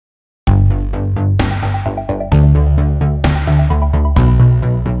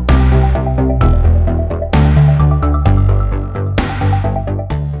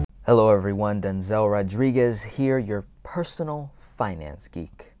everyone, Denzel Rodriguez here, your personal finance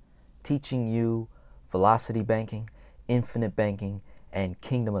geek, teaching you velocity banking, infinite banking, and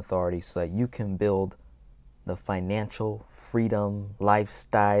kingdom authority so that you can build the financial freedom,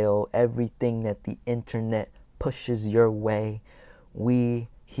 lifestyle, everything that the internet pushes your way. We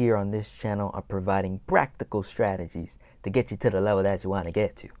here on this channel are providing practical strategies to get you to the level that you want to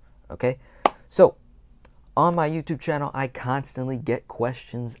get to, okay? So, on my YouTube channel, I constantly get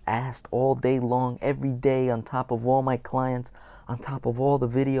questions asked all day long, every day, on top of all my clients, on top of all the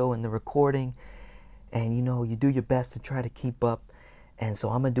video and the recording. And you know, you do your best to try to keep up. And so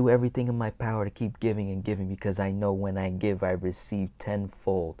I'm going to do everything in my power to keep giving and giving, because I know when I give, I receive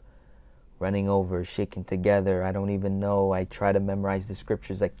tenfold. Running over, shaking together, I don't even know. I try to memorize the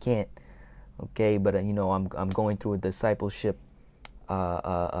scriptures, I can't. Okay, but you know, I'm going through a discipleship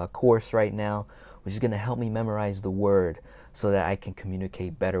course right now, which is going to help me memorize the word so that I can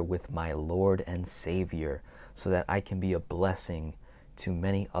communicate better with my Lord and Savior, so that I can be a blessing to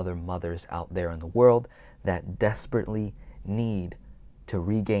many other mothers out there in the world that desperately need to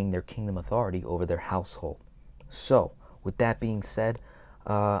regain their kingdom authority over their household. So, with that being said,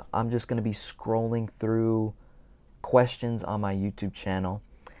 I'm just going to be scrolling through questions on my YouTube channel,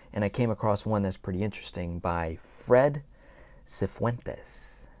 and I came across one that's pretty interesting by Fred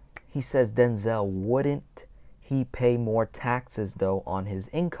Cifuentes. He says, Denzel, wouldn't he pay more taxes, though, on his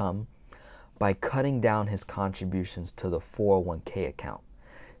income by cutting down his contributions to the 401k account,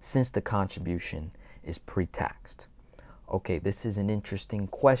 since the contribution is pre-taxed? Okay, this is an interesting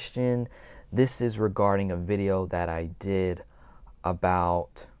question. This is regarding a video that I did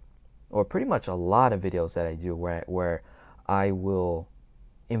about, or pretty much a lot of videos that I do where I will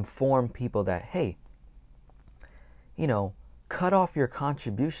inform people that, hey, you know, cut off your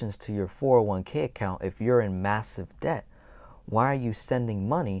contributions to your 401k account if you're in massive debt. Why are you sending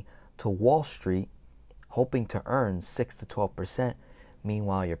money to Wall Street hoping to earn 6 to 12%?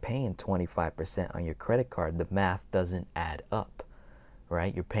 Meanwhile, you're paying 25% on your credit card. The math doesn't add up,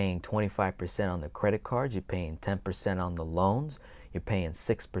 right? You're paying 25% on the credit cards. You're paying 10% on the loans. You're paying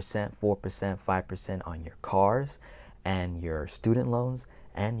 6%, 4%, 5% on your cars and your student loans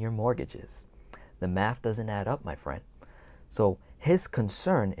and your mortgages. The math doesn't add up, my friend. So his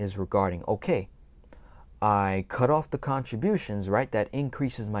concern is regarding, okay, I cut off the contributions, right? That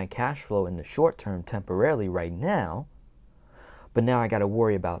increases my cash flow in the short term temporarily right now. But now I got to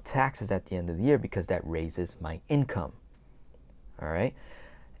worry about taxes at the end of the year because that raises my income. All right.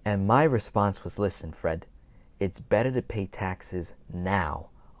 And my response was, listen, Fred, it's better to pay taxes now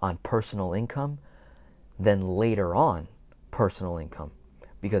on personal income than later on personal income,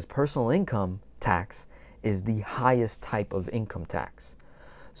 because personal income tax is the highest type of income tax.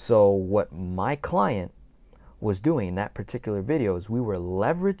 So what my client was doing in that particular video is we were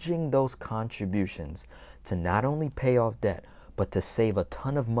leveraging those contributions to not only pay off debt, but to save a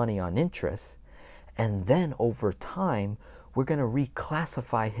ton of money on interest. And then over time, we're going to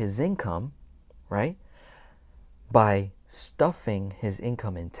reclassify his income, right, by stuffing his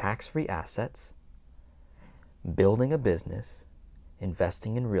income in tax-free assets, building a business,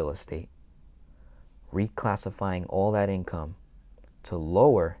 investing in real estate, reclassifying all that income to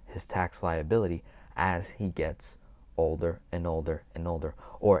lower his tax liability as he gets older and older and older,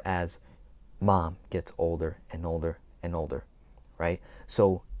 or as mom gets older and older and older, right?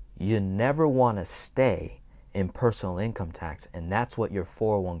 So you never want to stay in personal income tax, and that's what your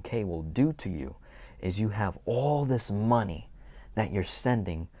 401k will do to you, is you have all this money that you're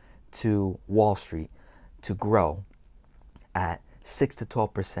sending to Wall Street to grow at 6 to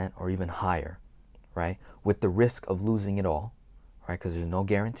 12% or even higher, right? With the risk of losing it all, right? Because there's no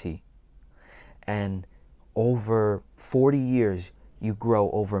guarantee. And over 40 years, you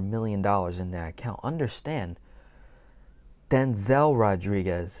grow over $1 million in that account. Understand, Denzel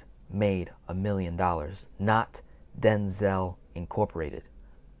Rodriguez made $1 million, not Denzel Incorporated.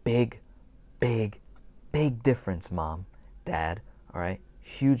 Big, big, big difference, mom, dad, all right?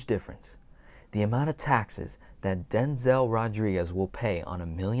 Huge difference. The amount of taxes that Denzel Rodriguez will pay on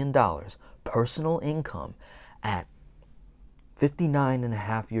 $1 million personal income at 59 and a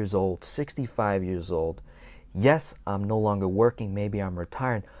half years old, 65 years old. Yes, I'm no longer working, maybe I'm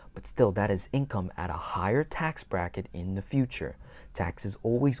retired, but still that is income at a higher tax bracket in the future. Taxes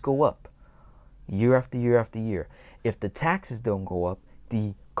always go up year after year after year. If the taxes don't go up,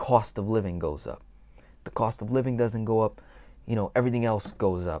 the cost of living goes up. The cost of living doesn't go up, you know, everything else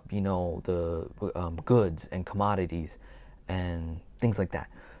goes up, you know, the goods and commodities and things like that.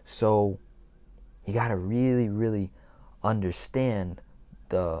 So you got to really, really understand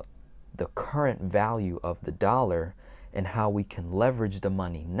the current value of the dollar and how we can leverage the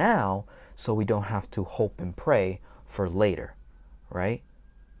money now so we don't have to hope and pray for later, right?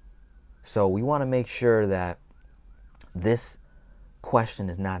 So we want to make sure that this question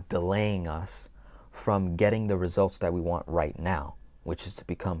is not delaying us from getting the results that we want right now, which is to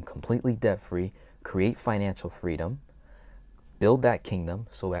become completely debt-free, create financial freedom, build that kingdom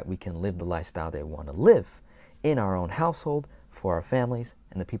so that we can live the lifestyle that we want to live in our own household, for our families,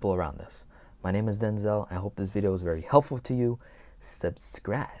 and the people around us. My name is Denzel. I hope this video was very helpful to you.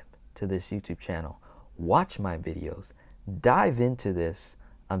 Subscribe to this YouTube channel. Watch my videos. Dive into this.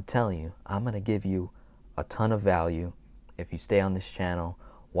 I'm telling you, I'm going to give you a ton of value if you stay on this channel,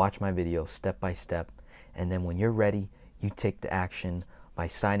 watch my videos step by step, and then when you're ready, you take the action by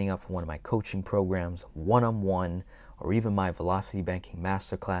signing up for one of my coaching programs, one-on-one, or even my Velocity Banking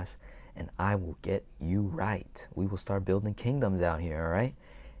Masterclass, and I will get you right. We will start building kingdoms out here, all right?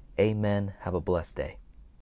 Amen. Have a blessed day.